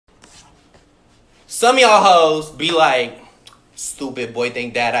Some of y'all hoes be like, stupid boy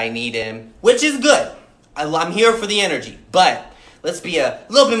think that I need him, which is good. I'm here for the energy, but let's be a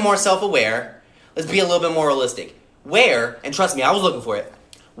little bit more self-aware. Let's be a little bit more realistic. Where, and trust me, I was looking for it,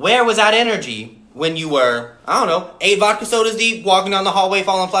 where was that energy when you were, I don't know, 8 vodka sodas deep, walking down the hallway,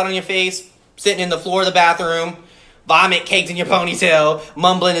 falling flat on your face, sitting in the floor of the bathroom, vomit caked in your ponytail,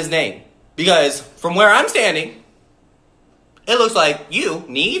 mumbling his name? Because from where I'm standing, it looks like you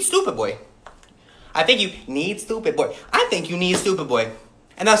need Stupid Boy. I think you need Stupid Boy. I think you need Stupid Boy.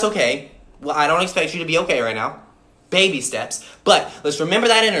 And that's okay. Well, I don't expect you to be okay right now. Baby steps. But let's remember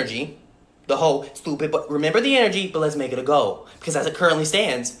that energy. The whole stupid, but remember the energy, but let's make it a goal. Because as it currently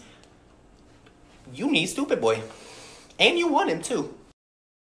stands, you need Stupid Boy. And you want him too.